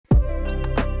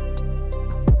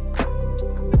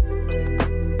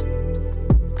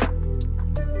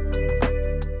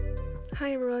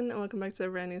Hi everyone, and welcome back to a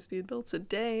brand new speed build.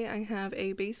 Today I have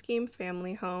a base game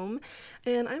family home,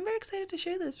 and I'm very excited to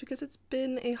share this because it's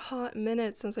been a hot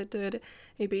minute since I did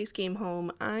a base game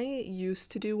home. I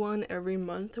used to do one every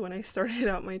month when I started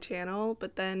out my channel,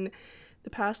 but then the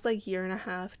past year and a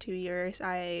half, 2 years,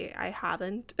 I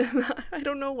haven't. I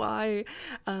don't know why.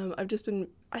 I've just been,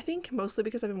 I think mostly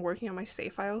because I've been working on my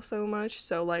save file so much,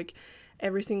 so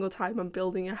every single time I'm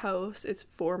building a house, it's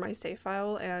for my save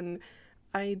file, and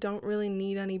I don't really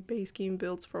need any base game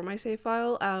builds for my save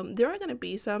file. There are going to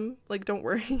be some, don't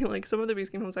worry, some of the base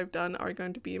game homes I've done are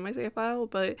going to be in my save file,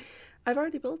 but I've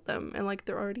already built them and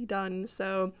they're already done.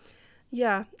 So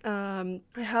yeah, I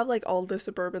have all the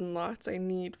Suburban lots I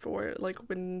need for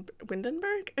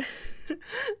Windenburg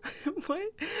what?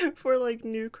 For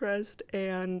Newcrest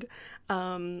and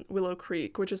Willow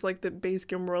Creek, which is the base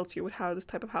game worlds you would have this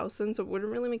type of house in, so it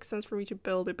wouldn't really make sense for me to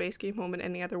build a base game home in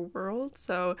any other world.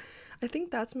 So I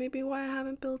think that's maybe why I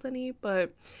haven't built any.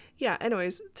 But yeah,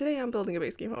 anyways, today I'm building a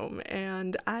base game home,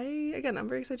 and I'm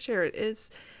very excited to share it.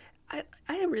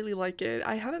 I really like it.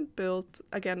 I haven't built,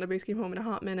 again, a base game home in a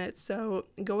hot minute, so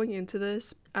going into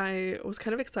this, I was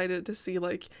kind of excited to see,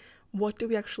 what do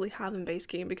we actually have in base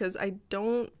game, because I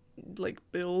don't,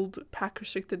 build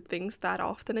pack-restricted things that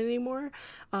often anymore.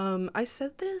 I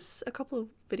said this a couple of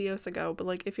videos ago,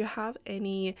 but, if you have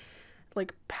any,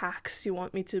 packs you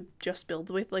want me to just build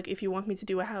with, if you want me to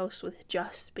do a house with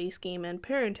just base game and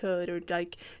parenthood, or,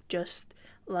 just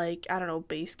I don't know,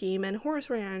 base game and horse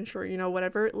ranch, or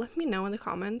whatever, let me know in the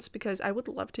comments, because I would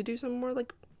love to do some more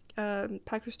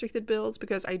pack restricted builds,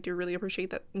 because I do really appreciate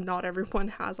that not everyone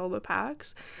has all the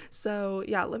packs. So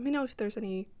yeah, let me know if there's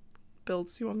any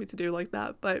builds you want me to do like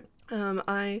that. But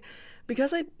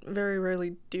because I very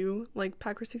rarely do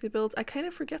pack restricted builds, I kind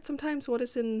of forget sometimes what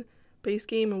is in base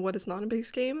game and what is not a base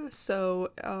game.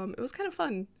 So it was kind of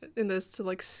fun in this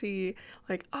to see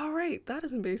all right, that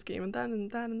is in base game, and that and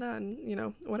that and that,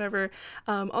 and whatever.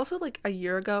 Also a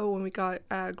year ago when we got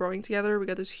growing together, we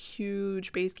got this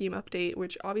huge base game update,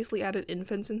 which obviously added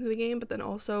infants into the game, but then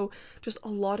also just a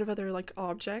lot of other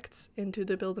objects into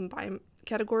the build and buy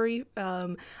category.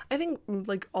 I think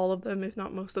all of them, if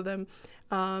not most of them.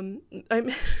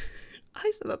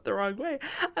 I said that the wrong way.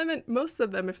 I meant most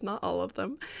of them, if not all of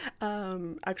them,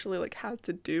 actually had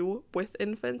to do with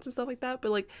infants and stuff like that.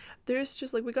 But there's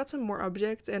just we got some more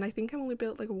objects, and I think I've only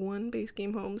built one base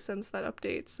game home since that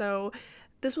update. So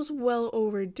this was well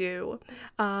overdue.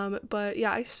 But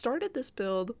yeah, I started this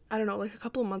build, I don't know, a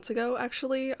couple of months ago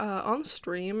actually, on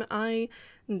stream. I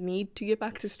need to get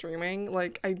back to streaming.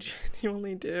 I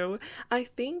genuinely do. I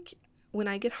think when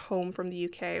I get home from the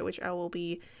UK, which I will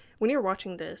be, when you're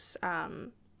watching this,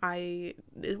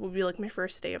 it will be my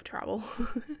first day of travel.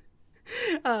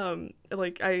 I'll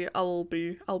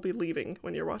be leaving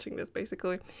when you're watching this,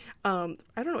 basically. I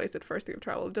don't know, is it first day of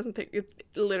travel? It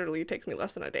literally takes me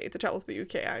less than a day to travel to the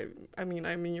UK. I mean,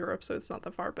 I'm in Europe, so it's not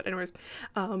that far, but anyways,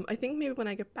 I think maybe when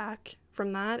I get back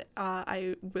from that,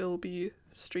 I will be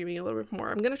streaming a little bit more.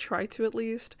 I'm gonna try to, at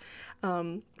least.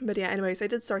 But yeah, anyways, I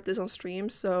did start this on stream,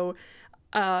 so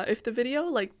if the video,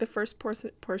 the first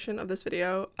portion of this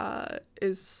video,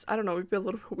 is, I don't know, it'd be a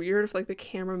little bit weird if the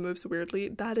camera moves weirdly.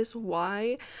 That is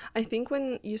why I think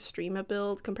when you stream a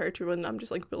build compared to when I'm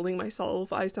just building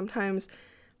myself, I sometimes,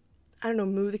 I don't know,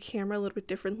 move the camera a little bit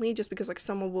differently, just because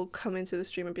someone will come into the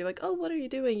stream and be oh, what are you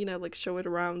doing, show it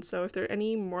around. So if there are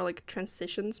any more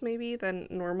transitions maybe than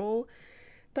normal,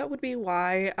 that would be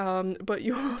why. But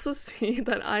you also see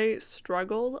that I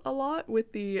struggled a lot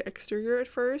with the exterior at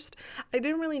first. I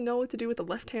didn't really know what to do with the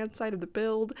left-hand side of the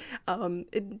build.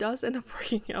 It does end up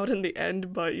working out in the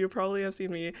end, but you probably have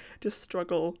seen me just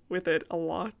struggle with it a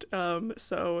lot.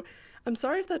 So I'm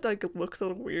sorry if that looks a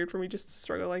little weird for me just to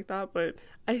struggle like that, but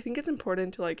I think it's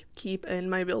important to keep in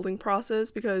my building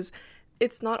process, because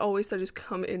it's not always that I just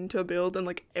come into a build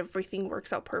and everything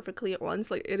works out perfectly at once.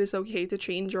 It is okay to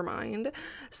change your mind.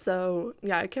 So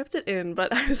yeah, I kept it in,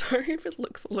 but I'm sorry if it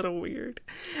looks a little weird.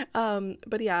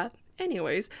 But yeah,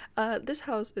 anyways, this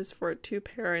house is for 2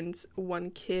 parents,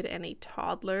 1 kid, and a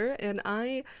toddler, and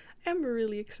I am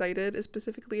really excited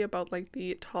specifically about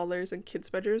the toddlers and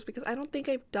kids bedrooms, because I don't think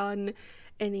I've done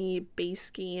any base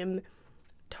game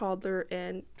toddler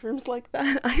and rooms like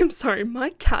that. I am sorry, my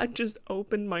cat just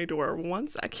opened my door. 1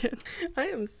 second. I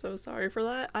am so sorry for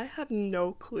that. I have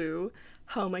no clue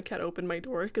how my cat opened my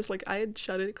door, because I had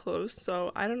shut it closed,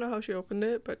 so I don't know how she opened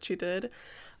it, but she did.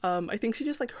 I think she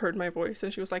just heard my voice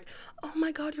and she was oh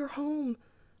my god, you're home,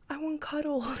 I want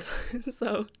cuddles.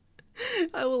 So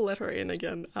I will let her in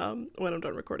again when I'm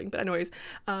done recording. But anyways,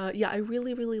 yeah, I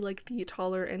really like the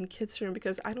toddler and kids room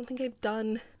because I don't think I've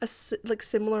done like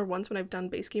similar ones when I've done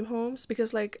base game homes,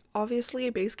 because like obviously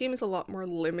a base game is a lot more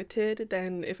limited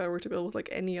than if I were to build with like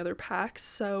any other packs.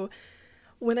 So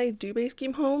when I do base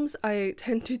game homes, I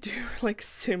tend to do like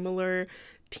similar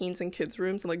teens and kids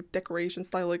rooms and like decoration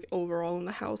style, like overall in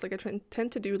the house. Like I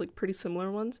tend to do like pretty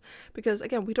similar ones because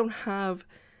again, we don't have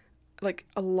like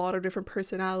a lot of different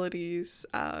personalities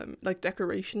like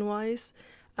decoration wise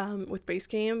with base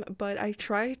game, but I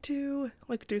try to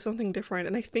like do something different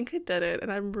and I think I did it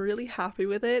and I'm really happy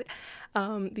with it.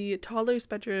 The toddler's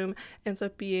bedroom ends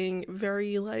up being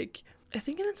very like, I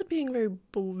think it ends up being very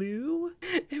blue,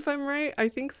 if I'm right. I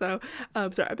think so.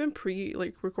 Sorry, I've been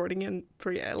recording and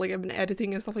like I've been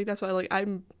editing and stuff like that, so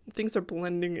things are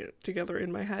blending together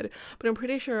in my head. But I'm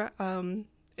pretty sure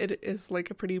it is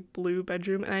like a pretty blue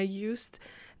bedroom, and I used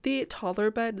the toddler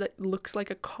bed that looks like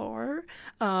a car.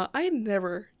 I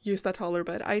never used that toddler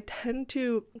bed. I tend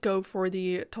to go for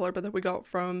the toddler bed that we got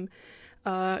from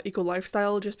Eco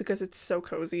Lifestyle just because it's so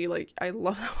cozy. Like I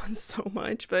love that one so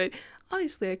much, but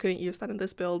obviously I couldn't use that in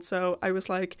this build, so I was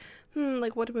like,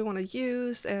 like what do we want to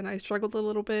use? And I struggled a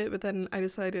little bit, but then I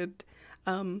decided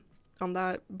on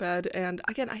that bed, and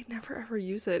again, I never ever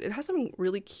use it. It has some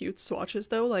really cute swatches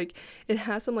though, like it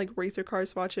has some like racer car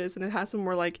swatches, and it has some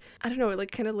more like, I don't know, it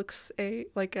like kind of looks I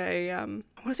want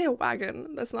to say a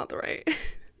wagon. That's not the right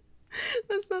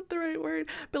that's not the right word,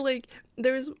 but like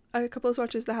there's a couple of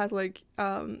swatches that has like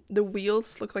the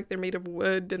wheels look like they're made of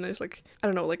wood, and there's like, I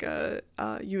don't know, like a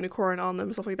unicorn on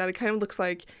them, stuff like that. It kind of looks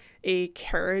like a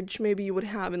carriage maybe you would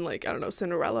have in like, I don't know,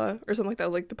 Cinderella or something like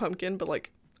that, like the pumpkin, but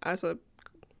like as a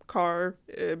car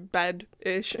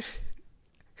bed-ish.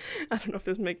 I don't know if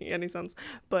this is making any sense,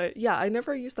 but yeah, I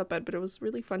never used that bed, but it was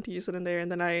really fun to use it in there.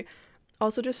 And then I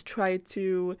also just tried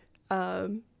to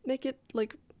make it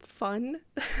like fun.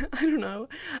 I don't know.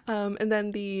 And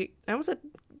then I almost said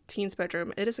teen's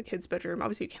bedroom. It is a kid's bedroom.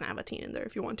 Obviously you can have a teen in there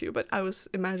if you want to, but I was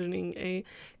imagining a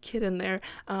kid in there.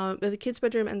 But the kid's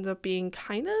bedroom ends up being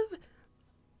kind of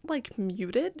like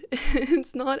muted.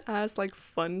 It's not as like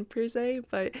fun per se,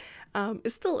 but it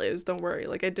still is, don't worry.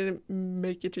 Like I didn't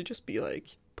make it to just be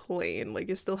like plain. Like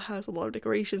it still has a lot of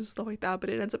decorations and stuff like that,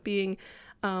 but it ends up being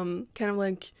kind of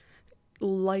like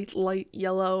light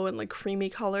yellow and like creamy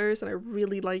colors, and I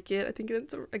really like it. I think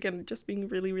it's again just being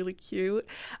really cute.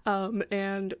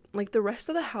 And like the rest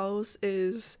of the house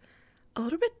is a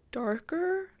little bit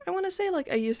darker, I want to say. Like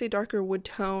I used a darker wood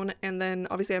tone, and then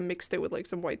obviously I mixed it with like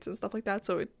some whites and stuff like that,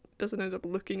 so it doesn't end up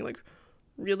looking like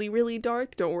really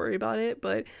dark. Don't worry about it.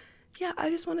 But yeah, I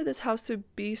just wanted this house to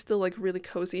be still like really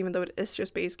cozy, even though it is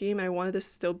just base game, and I wanted this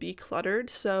to still be cluttered.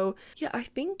 So yeah, I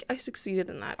think I succeeded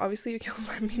in that. Obviously you can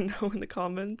let me know in the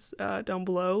comments down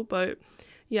below, but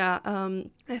yeah,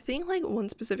 I think like one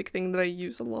specific thing that I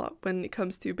use a lot when it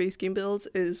comes to base game builds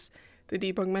is the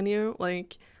debug menu.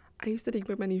 Like I use the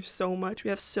debug menu so much. We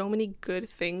have so many good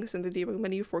things in the debug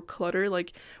menu for clutter.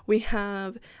 Like we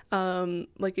have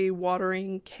like a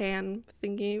watering can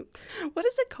thingy. What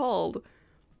is it called?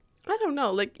 I don't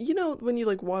know, like, you know, when you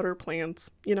like water plants,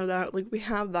 you know, that like we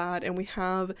have that, and we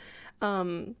have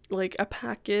like a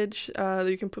package that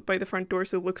you can put by the front door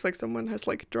so it looks like someone has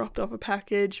like dropped off a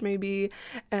package maybe,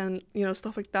 and you know,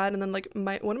 stuff like that. And then like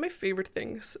one of my favorite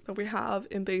things that we have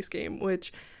in base game,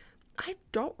 which I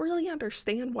don't really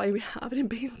understand why we have it in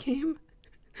base game,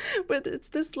 but it's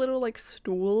this little like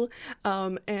stool,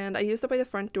 and I used it by the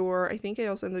front door. I think I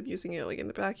also ended up using it like in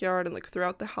the backyard and like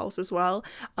throughout the house as well.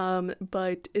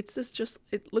 But it's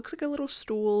it looks like a little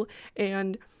stool,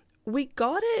 and we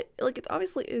got it, like it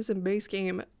obviously is in base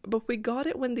game, but we got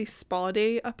it when the spa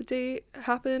day update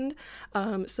happened.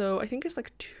 So I think it's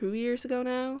like 2 years ago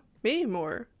now, maybe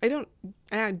more.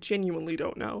 I genuinely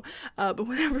don't know. But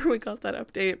whenever we got that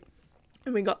update,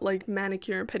 and we got like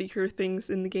manicure and pedicure things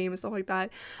in the game and stuff like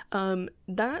that,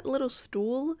 that little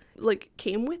stool like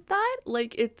came with that.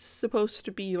 Like it's supposed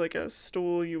to be like a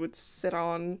stool you would sit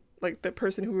on, like the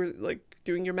person who were like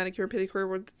doing your manicure and pedicure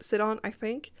would sit on, I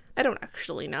think. I don't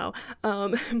actually know,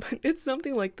 but it's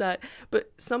something like that.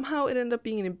 But somehow it ended up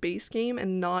being in a base game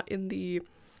and not in the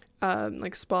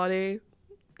like spa day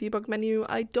debug menu.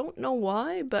 I don't know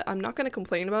why, but I'm not going to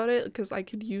complain about it because I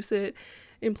could use it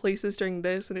in places during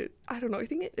this, and I don't know, I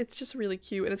think it's just really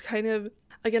cute, and it's kind of,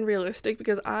 again, realistic,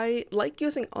 because I like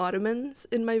using ottomans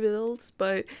in my builds,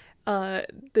 but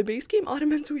the base game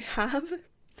ottomans we have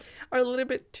are a little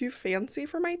bit too fancy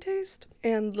for my taste,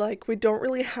 and like we don't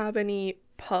really have any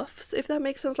puffs, if that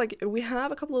makes sense. Like we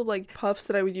have a couple of like puffs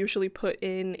that I would usually put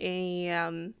in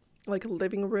a like a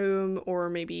living room, or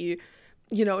maybe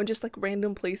you know, in just like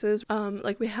random places.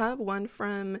 Like we have one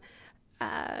from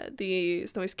the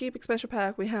Snow Escape expansion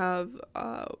pack. We have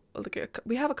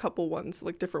we have a couple ones,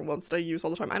 like different ones that I use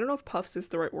all the time. I don't know if puffs is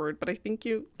the right word, but I think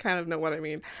you kind of know what I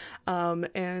mean.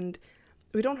 And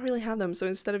we don't really have them, so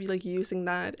instead of like using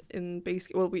that in base,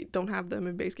 well, we don't have them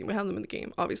in base game. We have them in the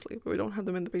game, obviously, but we don't have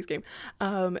them in the base game.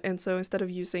 And so instead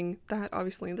of using that,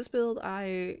 obviously, in this build,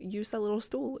 I use that little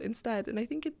stool instead, and I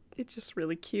think it's just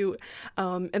really cute.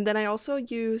 And then I also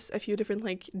use a few different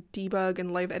like debug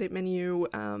and live edit menu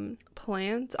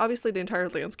plans. Obviously, the entire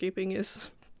landscaping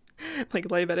is like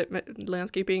live edit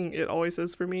landscaping. It always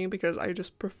is for me because I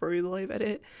just prefer the live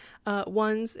edit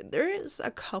ones. There is a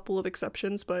couple of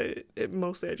exceptions, but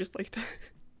mostly I just like the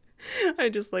I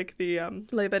just like the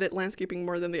live edit landscaping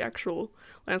more than the actual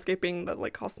landscaping that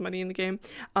like costs money in the game.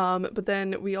 But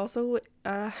then we also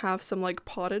have some like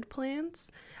potted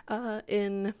plants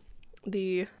in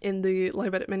the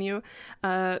live edit menu.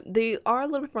 They are a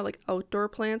little bit more like outdoor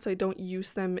plants, so I don't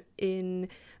use them in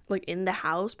the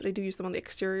house, but I do use them on the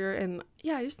exterior, and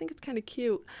yeah, I just think it's kind of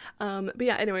cute. But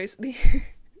yeah, anyways,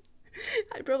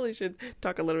 I probably should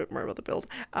talk a little bit more about the build.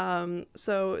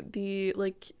 So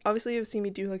obviously you've seen me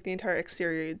do like the entire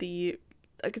exterior.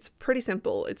 It's pretty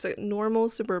simple. It's a normal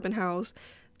suburban house.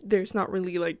 There's not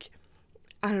really like,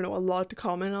 I don't know, a lot to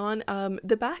comment on.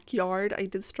 The backyard I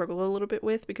did struggle a little bit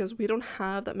with because we don't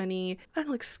have that many, I don't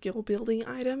know, like skill building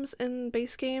items in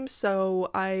base game. So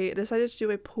I decided to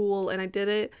do a pool, and I did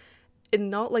it in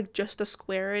not like just a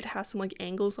square. It has some like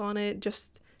angles on it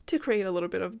just to create a little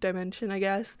bit of dimension, I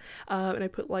guess. And I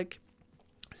put like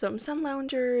some sun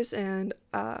loungers and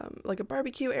like a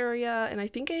barbecue area, and I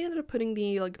think I ended up putting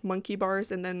the like monkey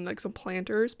bars and then like some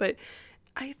planters. But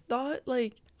I thought,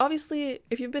 like, obviously,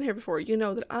 if you've been here before, you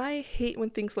know that I hate when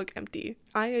things look empty.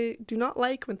 I do not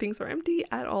like when things are empty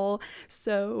at all.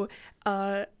 So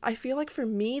I feel like for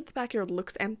me, the backyard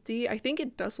looks empty. I think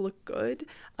it does look good,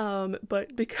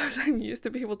 but because I'm used to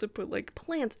be able to put like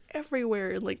plants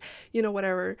everywhere and like, you know,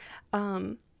 whatever,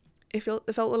 it felt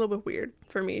a little bit weird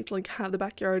for me to like have the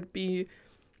backyard be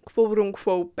quote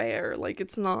unquote bare. Like,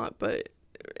 it's not, but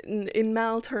in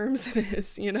mal terms it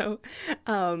is, you know.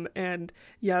 And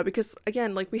yeah, because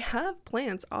again, like, we have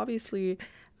plants obviously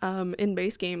in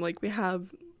base game. Like, we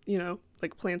have, you know,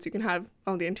 like plants you can have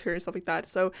on the interior and stuff like that,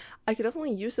 so I could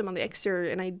definitely use them on the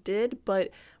exterior, and I did,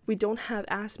 but we don't have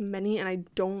as many, and I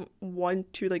don't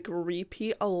want to like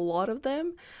repeat a lot of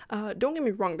them. Don't get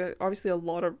me wrong, there's obviously a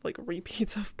lot of like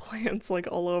repeats of plants like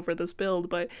all over this build,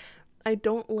 but I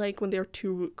don't like when they're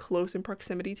too close in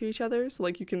proximity to each other. So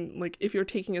like, you can, like, if you're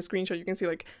taking a screenshot, you can see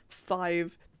like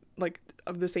 5 like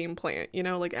of the same plant, you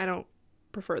know. Like, I don't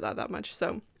prefer that much.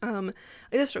 So I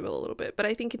just struggle a little bit, but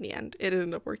I think in the end it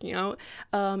ended up working out.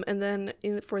 And then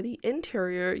for the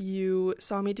interior, you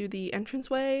saw me do the entrance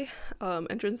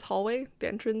hallway, the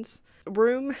entrance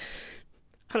room.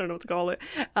 I don't know what to call it.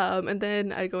 And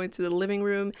then I go into the living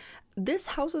room. This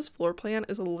house's floor plan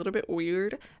is a little bit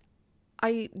weird.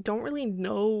 I don't really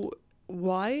know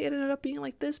why it ended up being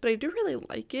like this, but I do really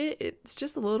like it. It's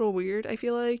just a little weird, I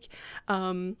feel like.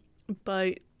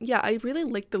 But yeah, I really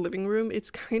like the living room. It's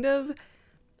kind of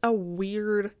a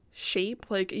weird shape.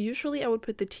 Like, usually I would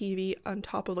put the TV on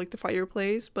top of like the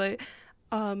fireplace, but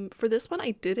for this one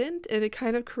I didn't, and it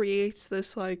kind of creates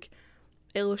this like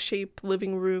L-shaped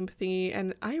living room thingy,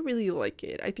 and I really like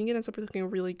it. I think it ends up looking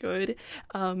really good.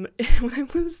 When I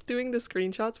was doing the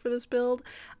screenshots for this build,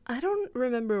 I don't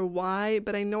remember why,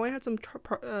 but I know I had some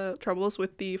troubles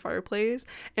with the fireplace,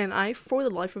 and I, for the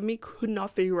life of me, could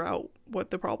not figure out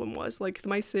what the problem was. Like,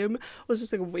 my sim was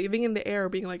just like waving in the air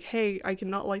being like, hey, I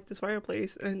cannot light this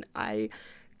fireplace, and I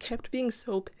kept being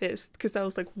so pissed because I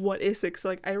was like, what is it? So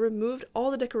like, I removed all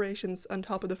the decorations on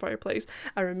top of the fireplace.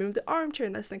 I removed the armchair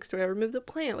that's next to it. I removed the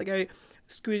plant. Like, I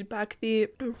scooted back the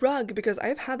rug because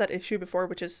I've had that issue before,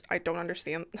 which is, I don't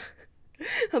understand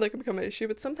how that can become an issue,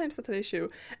 but sometimes that's an issue,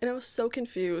 and I was so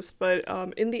confused. But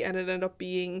in the end, it ended up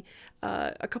being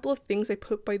a couple of things I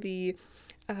put by the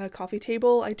coffee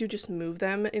table. I do just move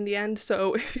them in the end,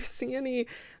 so if you see any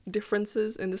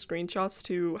differences in the screenshots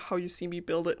to how you see me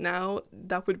build it now,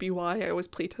 that would be why. I always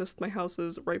playtest my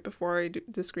houses right before I do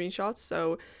the screenshots,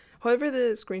 so however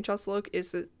the screenshots look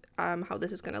is how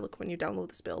this is gonna look when you download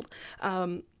this build.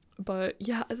 But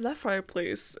yeah, that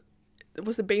fireplace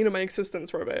was the bane of my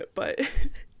existence for a bit, but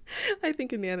I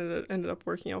think in the end it ended up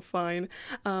working out fine.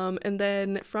 And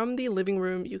then from the living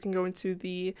room, you can go into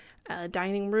the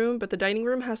dining room, but the dining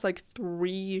room has like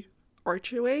 3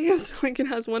 archways. Like, it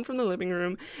has one from the living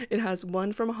room, it has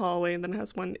one from a hallway, and then it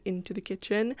has one into the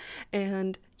kitchen.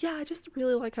 And yeah, I just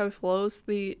really like how it flows.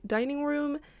 The dining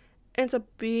room ends up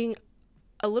being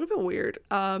a little bit weird.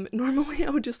 Normally I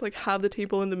would just like have the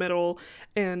table in the middle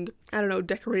and I don't know,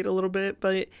 decorate a little bit,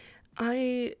 but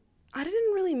I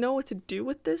didn't really know what to do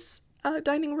with this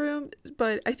dining room,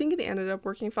 but I think it ended up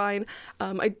working fine.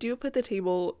 I do put the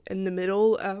table in the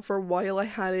middle. For a while I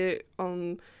had it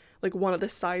on like one of the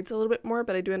sides a little bit more,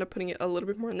 but I do end up putting it a little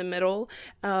bit more in the middle.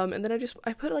 And then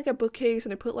I put like a bookcase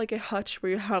and I put like a hutch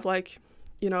where you have like,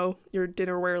 you know, your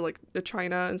dinnerware, like the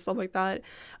china and stuff like that.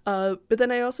 But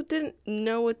then I also didn't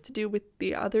know what to do with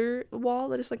the other wall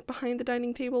that is like behind the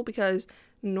dining table, because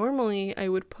normally I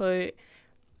would put,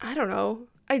 I don't know,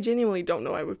 I genuinely don't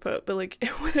know what I would put, but like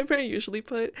whatever I usually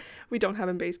put, we don't have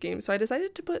in base game. So I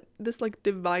decided to put this like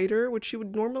divider, which you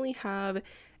would normally have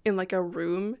in like a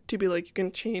room to be like you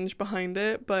can change behind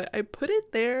it, but I put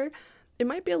it there. It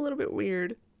might be a little bit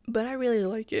weird, but I really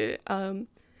like it.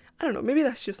 I don't know, maybe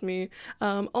that's just me.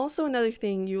 Also another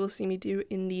thing you will see me do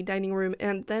in the dining room,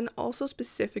 and then also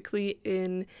specifically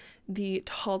in the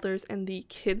toddlers and the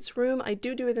kids room. I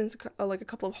do it in like a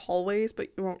couple of hallways, but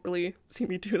you won't really see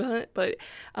me do that. But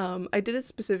I did it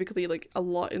specifically like a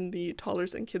lot in the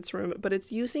toddlers and kids room, but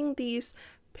it's using these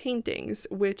paintings,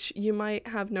 which you might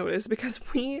have noticed because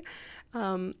we,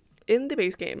 in the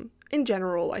base game, in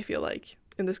general, I feel like,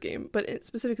 in this game, but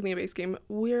specifically in base game,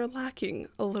 we're lacking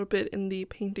a little bit in the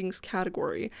paintings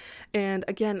category. And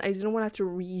again, I didn't want to have to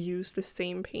reuse the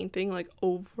same painting like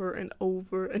over and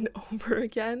over and over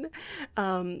again.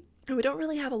 And we don't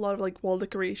really have a lot of like wall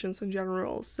decorations in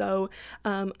general, so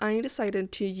I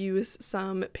decided to use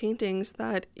some paintings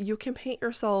that you can paint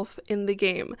yourself in the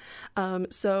game.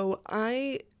 So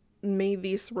I made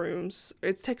these rooms.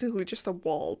 It's technically just a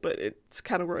wall, but it's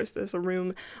categorized as a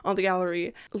room on the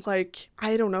gallery, like,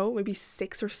 I don't know, maybe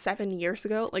 6 or 7 years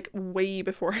ago, like way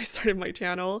before I started my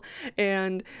channel.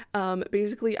 And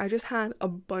basically I just had a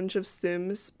bunch of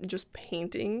Sims just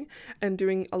painting and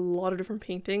doing a lot of different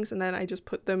paintings, and then I just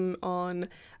put them on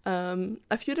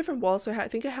a few different walls. So I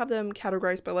think I have them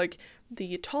categorized by like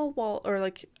the tall wall, or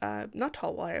like not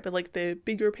tall wall, but like the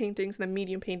bigger paintings and the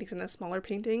medium paintings and the smaller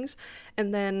paintings.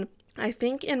 And then I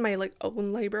think in my like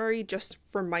own library, just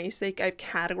for my sake, I've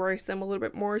categorized them a little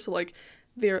bit more. So like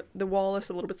the wall is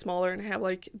a little bit smaller, and I have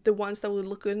like the ones that would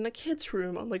look good in a kid's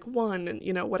room on like one, and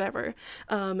you know, whatever.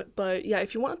 But yeah,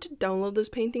 if you want to download those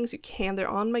paintings, you can. They're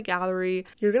on my gallery.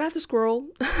 You're gonna have to scroll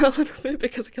a little bit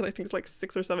because again, I think it's like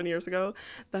 6 or 7 years ago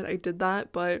that I did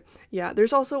that. But yeah,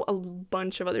 there's also a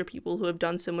bunch of other people who have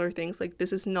done similar things. Like,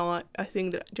 this is not a thing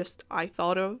that just I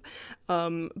thought of.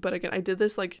 But again, I did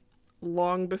this like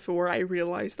long before I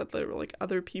realized that there were like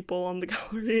other people on the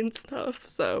gallery and stuff.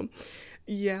 So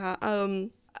yeah,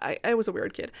 I was a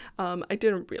weird kid. I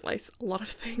didn't realize a lot of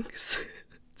things,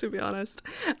 to be honest.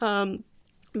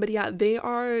 But yeah, they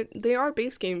are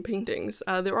base game paintings.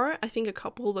 There are, I think, a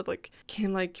couple that like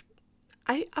can like,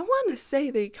 I want to say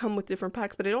they come with different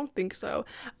packs, but I don't think so.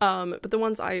 But the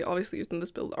ones I obviously used in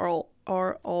this build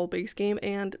are all base game,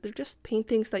 and they're just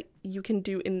paintings that you can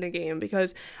do in the game,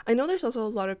 because I know there's also a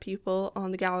lot of people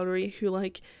on the gallery who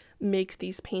like make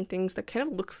these paintings that kind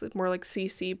of looks more like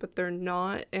CC, but they're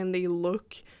not, and they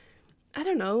look, I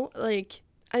don't know, like,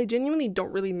 I genuinely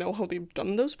don't really know how they've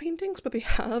done those paintings, but they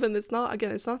have, and it's not, again,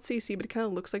 it's not CC, but it kind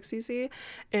of looks like CC,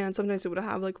 and sometimes it would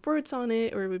have like words on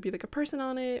it, or it would be like a person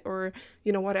on it, or,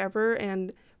 you know, whatever.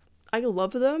 And I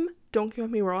love them, don't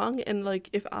get me wrong, and like,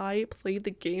 if I played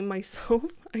the game myself,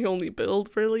 I only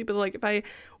build really, but like, if I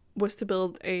was to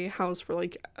build a house for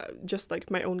like just like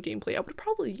my own gameplay, I would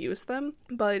probably use them.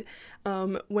 But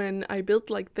when I build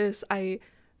like this, I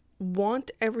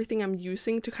want everything I'm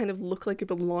using to kind of look like it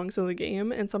belongs in the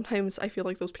game, and sometimes I feel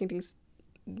like those paintings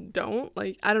don't.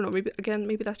 Like, I don't know,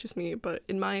 maybe that's just me, but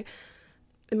in my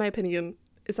opinion,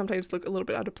 it sometimes look a little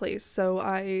bit out of place. So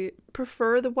I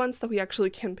prefer the ones that we actually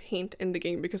can paint in the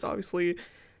game, because obviously,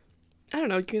 I don't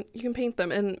know, you can paint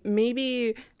them, and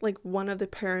maybe like one of the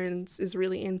parents is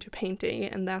really into painting,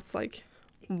 and that's like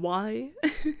why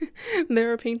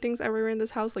there are paintings everywhere in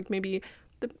this house. Like, maybe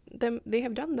they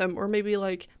have done them, or maybe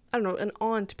like, I don't know, an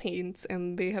aunt paints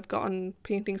and they have gotten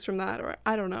paintings from that, or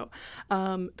I don't know.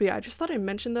 But yeah, I just thought I'd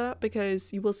mention that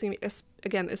because you will see me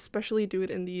again, especially do it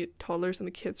in the toddlers and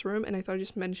the kids room, and I thought I'd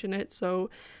just mention it so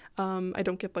I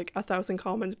don't get like 1,000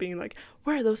 comments being like,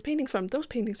 where are those paintings from? Those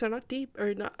paintings are not deep,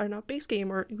 or are not base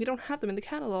game, or we don't have them in the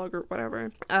catalog, or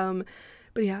whatever.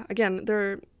 But yeah, again,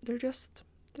 they're just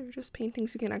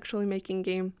paintings you can actually make in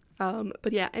game.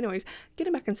 But yeah, anyways,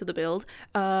 getting back into the build,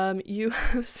 you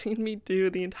have seen me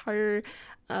do the entire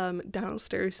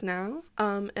downstairs now.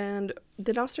 And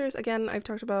the downstairs, again, I've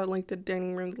talked about like the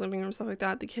dining room, the living room, stuff like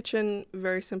that. The kitchen,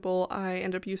 very simple. I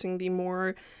end up using the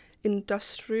more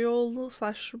industrial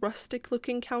slash rustic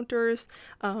looking counters.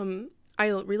 I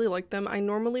really like them. I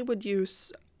normally would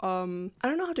use I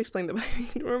don't know how to explain them, but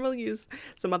I normally use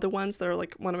some other ones that are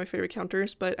like one of my favorite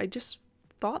counters, but I just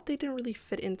thought they didn't really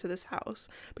fit into this house,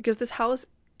 because this house,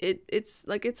 it's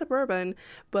like, it's suburban,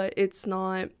 but it's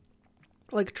not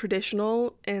like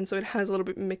traditional, and so it has a little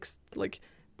bit mixed, like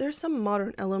there's some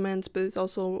modern elements, but there's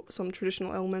also some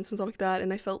traditional elements and stuff like that,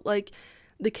 and I felt like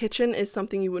the kitchen is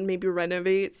something you would maybe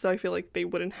renovate, so I feel like they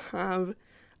wouldn't have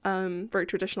very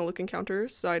traditional looking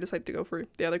counters, so I decided to go for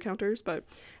the other counters. But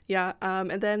yeah,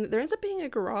 and then there ends up being a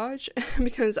garage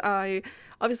because I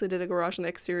obviously did a garage on the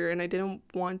exterior, and I didn't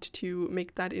want to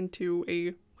make that into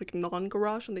a like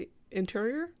non-garage on the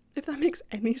interior, if that makes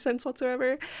any sense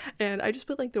whatsoever. And I just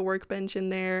put like the workbench in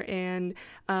there, and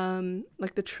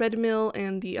like the treadmill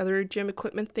and the other gym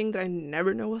equipment thing that I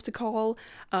never know what to call,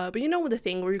 but you know, the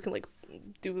thing where you can like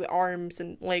do the arms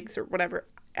and legs or whatever.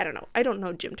 I don't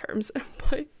know gym terms,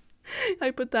 but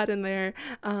I put that in there,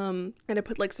 and I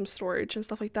put like some storage and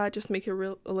stuff like that, just to make it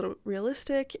a little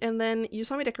realistic. And then you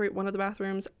saw me decorate one of the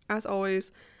bathrooms. As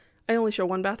always, I only show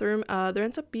one bathroom. There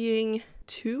ends up being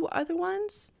three other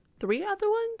ones.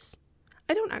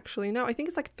 I don't actually know. I think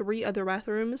it's like 3 other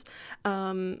bathrooms,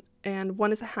 and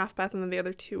one is a half bath, and then the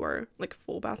other 2 are like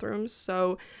full bathrooms.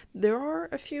 So there are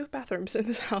a few bathrooms in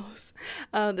this house.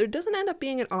 There doesn't end up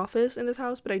being an office in this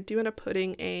house, but I do end up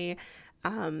putting a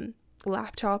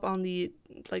laptop on the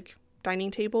like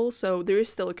dining table, so there is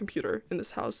still a computer in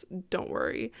this house, don't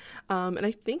worry. And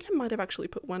I think I might have actually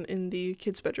put one in the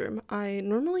kids' bedroom. I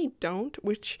normally don't,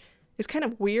 which is kind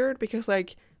of weird because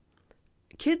like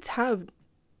kids have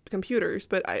computers,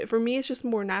 but for me it's just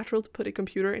more natural to put a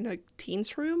computer in a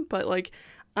teen's room. But like,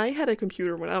 I had a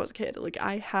computer when I was a kid. Like,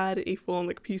 I had a full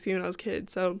like PC when I was a kid,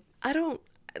 so I don't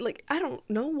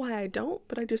know why I don't,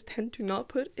 but I just tend to not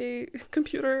put a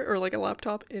computer or like a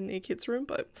laptop in a kid's room.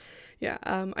 But yeah,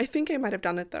 I think I might have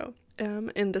done it though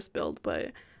in this build,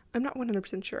 but I'm not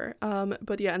 100% sure.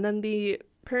 But yeah, and then the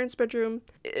parents' bedroom,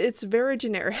 it's very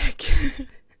generic.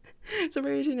 It's a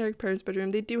very generic parents'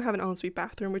 bedroom. They do have an ensuite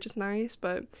bathroom, which is nice,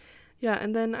 but yeah.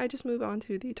 And then I just move on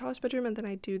to the toddler's bedroom, and then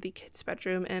I do the kids'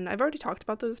 bedroom, and I've already talked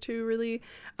about those two really.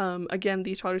 Again,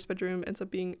 the toddler's bedroom ends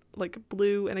up being like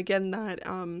blue, and again, that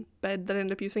bed that I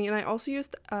ended up using. And I also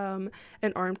used an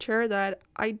armchair that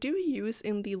I do use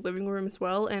in the living room as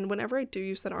well, and whenever I do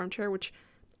use that armchair, which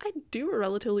I do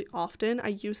relatively often, I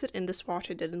use it in the swatch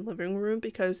I did in the living room,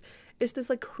 because it's this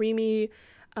like creamy,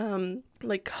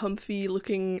 like comfy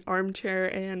looking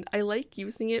armchair, and I like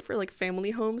using it for like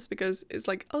family homes, because it's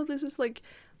like, oh, this is like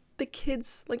the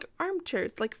kids like armchair,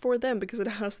 it's like for them, because it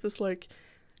has this like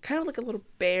kind of like a little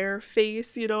bear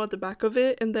face, you know, at the back of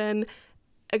it. And then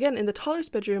again, in the toddler's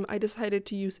bedroom, I decided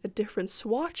to use a different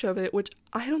swatch of it, which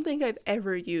I don't think I've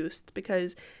ever used,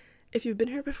 because if you've been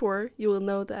here before, you will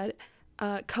know that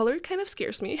color kind of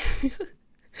scares me.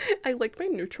 I like my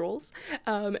neutrals,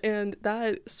 and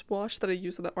that swatch that I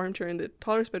use in the armchair in the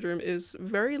toddler's bedroom is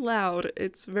very loud.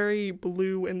 It's very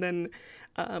blue and then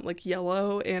like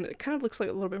yellow, and it kind of looks like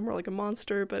a little bit more like a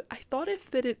monster, but I thought it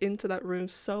fitted into that room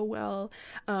so well.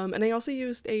 And I also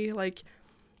used a like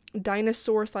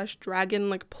dinosaur slash dragon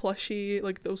like plushie,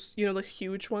 like those, you know, the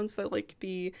huge ones that like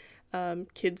the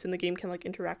kids in the game can like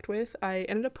interact with. I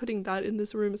ended up putting that in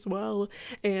this room as well,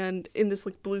 and in this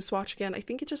like blue swatch again. I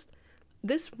think it just,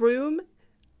 this room,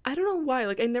 I don't know why,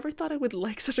 like I never thought I would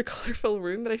like such a colorful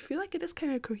room, but I feel like it is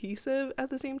kind of cohesive at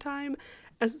the same time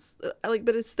as like,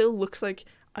 but it still looks like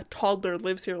a toddler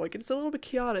lives here. Like, it's a little bit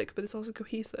chaotic, but it's also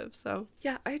cohesive. So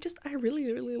yeah, I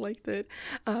really liked it,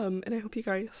 and I hope you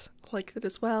guys liked it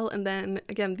as well. And then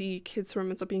again, the kids room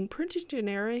ends up being pretty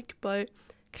generic, but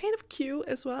kind of cute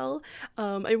as well.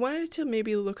 I wanted it to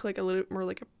maybe look like a little bit more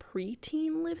like a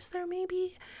preteen lives there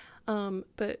maybe.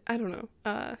 But I don't know.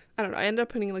 I ended up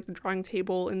putting like the drawing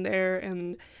table in there,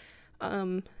 and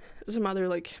some other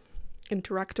like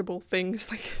interactable things,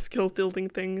 like skill building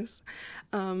things.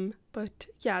 But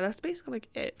yeah, that's basically like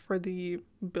it for the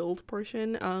build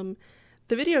portion.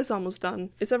 The video is almost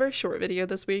done. It's a very short video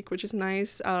this week, which is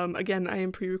nice. Again, I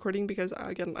am pre-recording because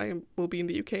again, will be in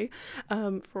the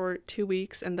UK for 2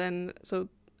 weeks, and then so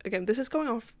again, this is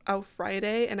going out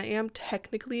Friday, and I am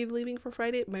technically leaving for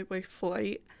Friday. My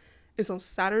flight is on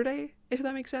Saturday, if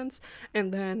that makes sense,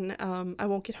 and then I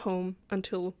won't get home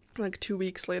until like 2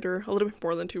 weeks later, a little bit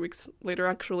more than 2 weeks later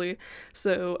actually,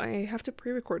 so I have to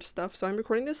pre-record stuff. So I'm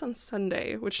recording this on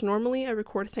Sunday, which normally I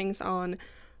record things on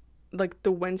like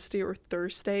the Wednesday or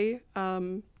Thursday,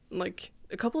 like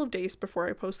a couple of days before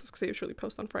I post this because I usually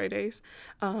post on Fridays.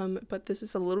 But this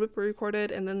is a little bit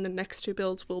pre-recorded, and then the next 2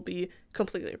 builds will be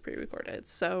completely pre-recorded.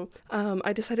 So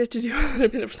I decided to do a little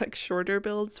bit of like shorter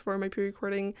builds for my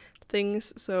pre-recording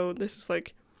things. So this is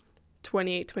like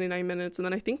 29 minutes, and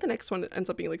then I think the next one ends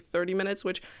up being like 30 minutes,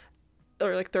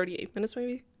 or like 38 minutes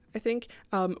maybe, I think,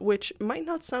 which might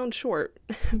not sound short,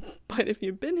 but if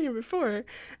you've been here before,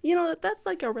 you know that's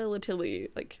like a relatively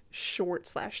like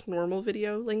short / normal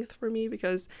video length for me,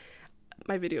 because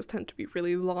my videos tend to be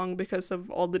really long because of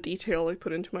all the detail I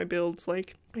put into my builds.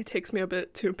 Like, it takes me a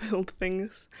bit to build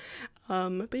things.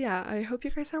 But yeah, I hope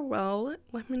you guys are well.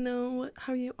 Let me know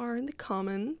how you are in the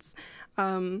comments.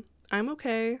 I'm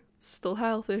okay, still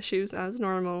health issues as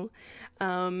normal,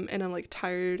 and I'm like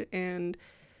tired, and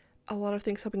a lot of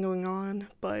things have been going on,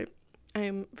 but I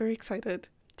am very excited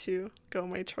to go on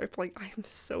my trip. Like, I am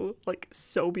so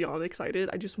beyond excited.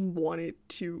 I just want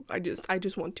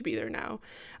to be there now.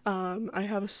 I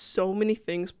have so many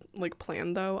things like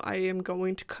planned though. I am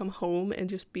going to come home and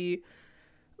just be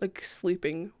like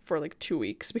sleeping for like 2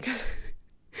 weeks because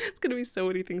it's gonna be so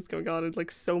many things going on and like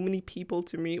so many people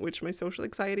to meet, which my social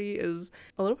anxiety is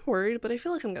a little bit worried, but I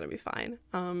feel like I'm gonna be fine.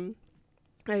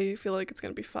 I feel like it's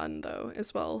gonna be fun though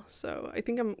as well, so I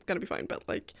think I'm gonna be fine. But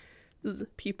like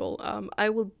people, I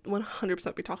will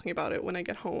 100% be talking about it when I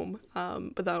get home,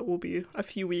 but that will be a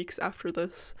few weeks after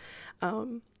this.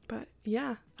 But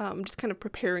yeah, I'm just kind of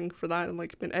preparing for that and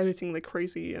like been editing like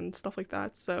crazy and stuff like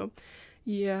that. So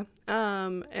yeah,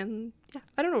 and yeah,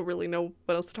 I don't really know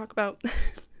what else to talk about.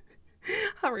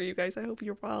 How are you guys? I hope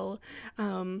you're well.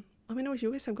 Let me know what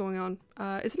you guys have going on.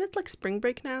 Isn't it like spring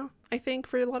break now, I think,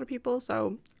 for a lot of people?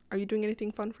 So are you doing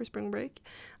anything fun for spring break?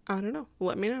 I don't know.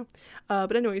 Let me know.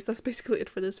 But anyways, that's basically it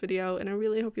for this video, and I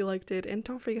really hope you liked it. And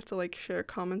don't forget to like, share,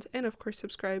 comment, and of course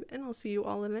subscribe, and I'll see you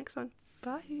all in the next one.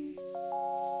 Bye!